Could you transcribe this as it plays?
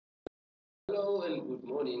Hello and good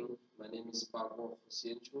morning. My name is Pako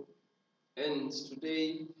Siencho, and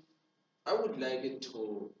today I would like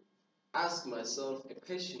to ask myself a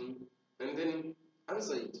question and then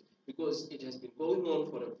answer it because it has been going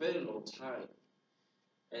on for a very long time,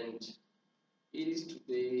 and it is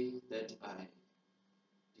today that I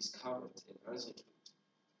discovered an answer to it.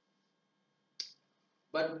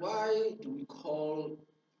 But why do we call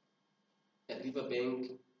a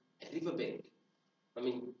riverbank a riverbank? I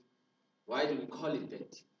mean, why do we call it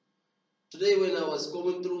that? Today, when I was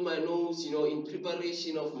going through my notes, in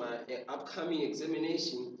preparation of my upcoming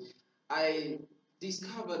examination, I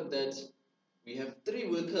discovered that we have three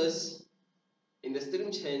workers in the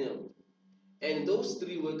stream channel, and those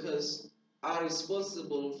three workers are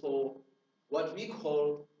responsible for what we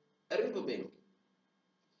call a riverbank.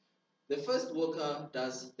 The first worker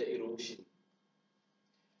does the erosion,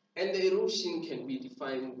 and the erosion can be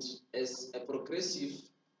defined as a progressive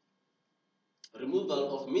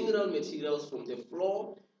removal of mineral materials from the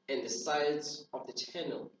floor and the sides of the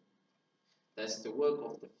channel. That's the work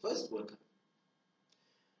of the first worker.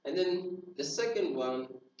 And then the second one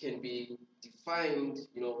can be defined,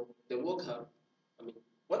 the worker,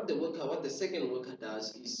 what the second worker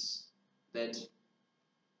does is that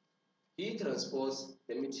he transports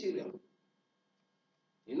the material.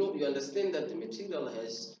 You understand that the material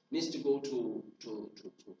needs to go to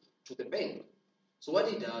the bank. So what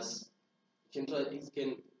he does, he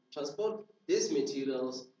can transport these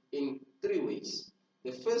materials in three ways.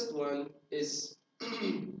 The first one is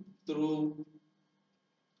through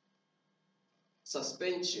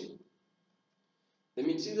suspension. The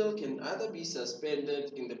material can either be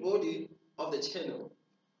suspended in the body of the channel,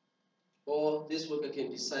 or this worker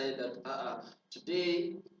can decide that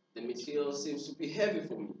today the material seems to be heavy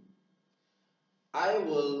for me. I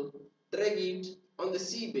will drag it on the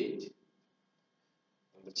seabed,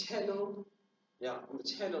 on the channel, on the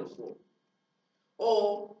channel floor.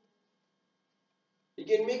 Or he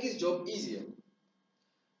can make his job easier.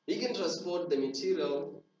 He can transport the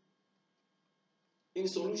material in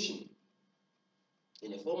solution,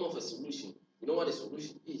 in a form of a solution. You know what a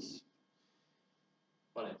solution is?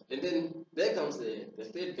 Alright, and then there comes the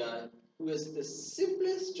third guy who has the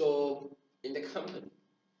simplest job in the company.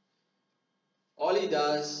 All he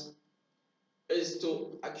does is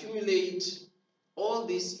to accumulate all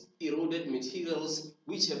these eroded materials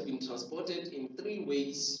which have been transported in three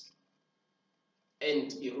ways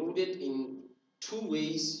and eroded in two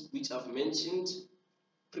ways which I've mentioned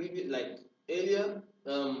earlier.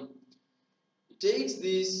 He takes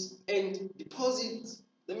this and deposits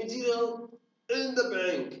the material in the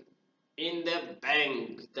bank. In the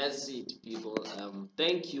bank. That's it, people.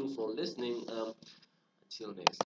 Thank you for listening. Until next.